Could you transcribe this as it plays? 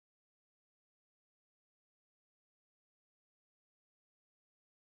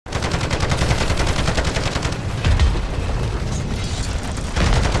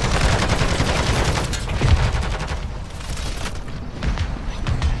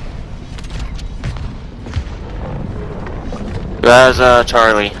That's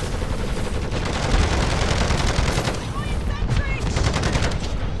Charlie.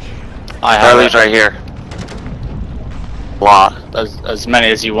 Charlie's right here. Lot. As many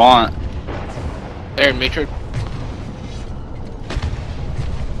as you want. Aaron, make sure.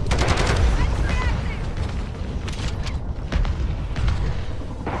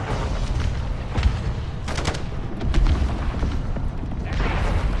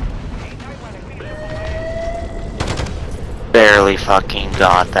 Barely fucking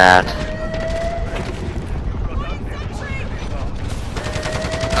got that.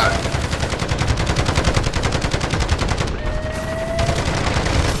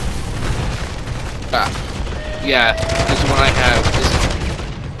 Yeah, this is what I have.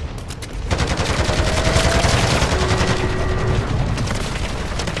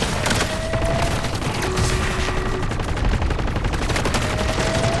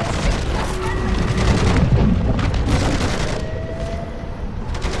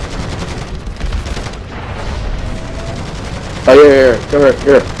 Oh yeah, here, come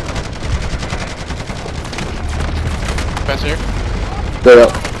here. Professor? There you go.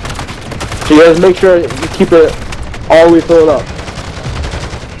 So you guys make sure you keep it all the way filled up.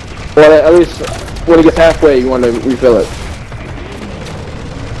 Well, at least when it gets halfway, you want to refill it.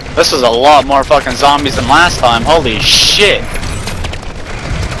 This is a lot more fucking zombies than last time. Holy shit!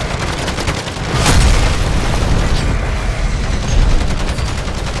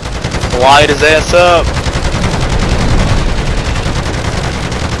 Light his ass up.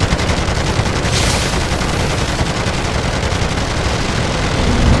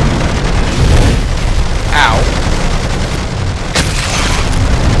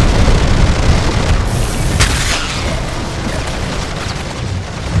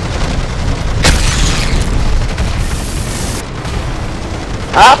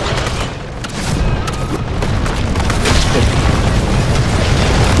 Up!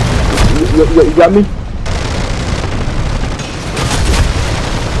 You got me?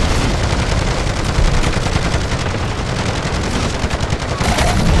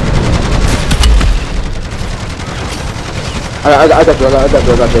 I got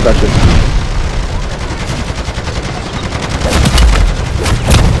you.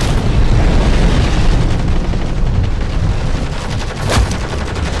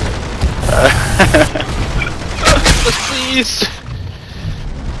 Please.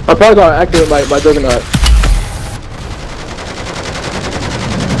 I'm probably gonna activate my juggernaut.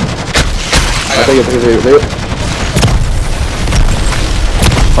 I think it's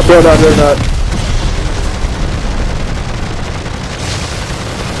I'll throw it down juggernaut.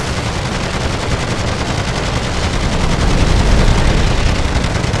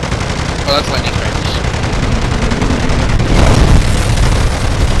 Oh, that's lightning strikes.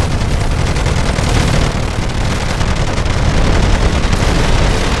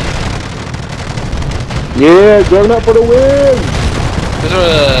 Yeah, juggernaut for the win! Is there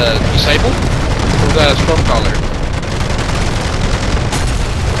a disciple? Or is that a stormcaller?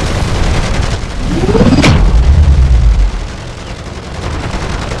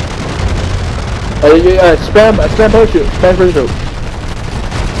 Spam parachute. Spam parachute.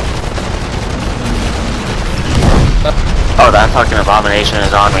 Oh, that fucking abomination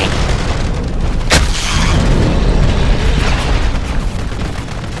is on me.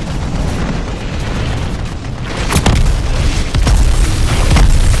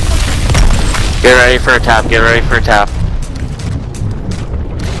 Get ready for a tap, get ready for a tap.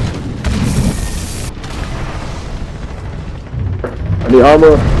 I need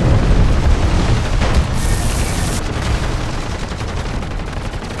armor.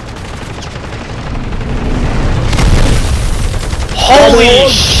 Holy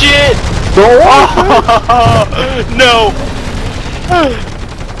shit! No!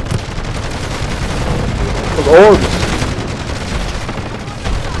 Those orbs.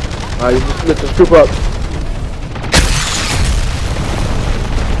 Alright, let's just troop up.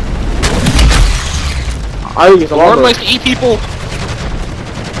 I think it's a lot. Lord likes to eat people.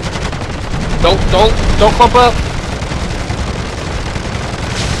 Don't clump up.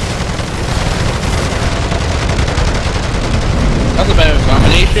 That's a bad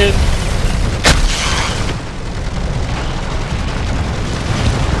abomination.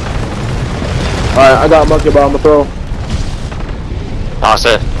 Alright, I got a monkey bomb to throw. Toss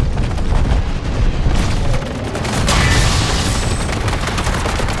it.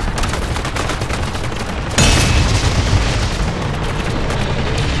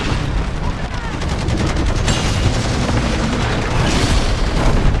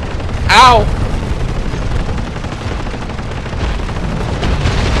 Ow!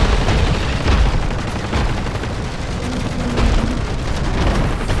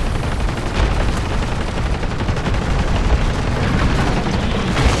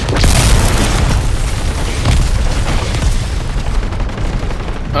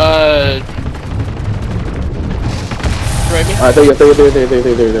 revive me? Alright,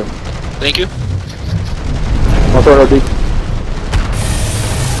 there you go. Thank you. I'll throw an OD.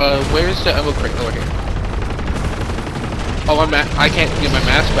 Where's the ammo crate? Over here. Oh, I can't get my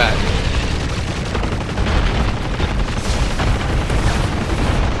mask back.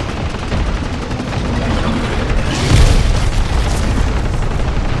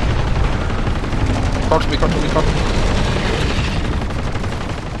 Talk to me.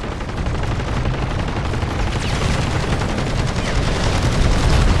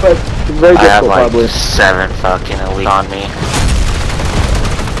 But it's very I have difficult, like probably. 7 fucking elite on me.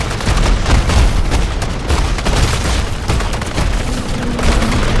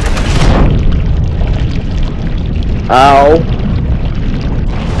 Ow.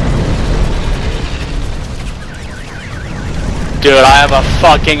 Dude, I have a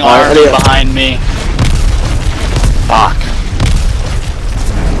fucking Alright, army yeah. behind me. Fuck.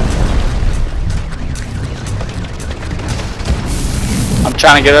 I'm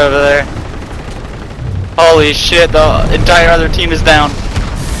trying to get over there. Holy shit, the entire other team is down.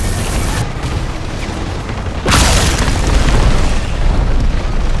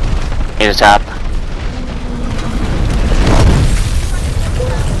 Need a tap.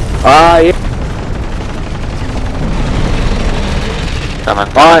 Yeah. Coming.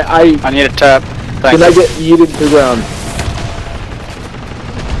 I need a tap. Thank Can I you. get yeeted to the ground?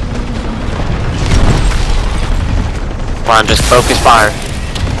 Come on, just focus fire.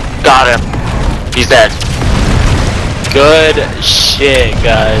 Got him. He's dead. Good shit,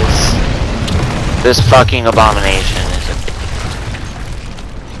 guys. This fucking abomination is a...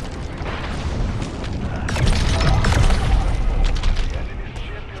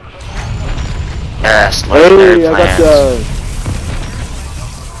 Yes, legendary Hey, I got plans. the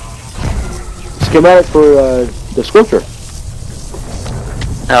schematic for the sculpture.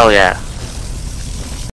 Hell yeah.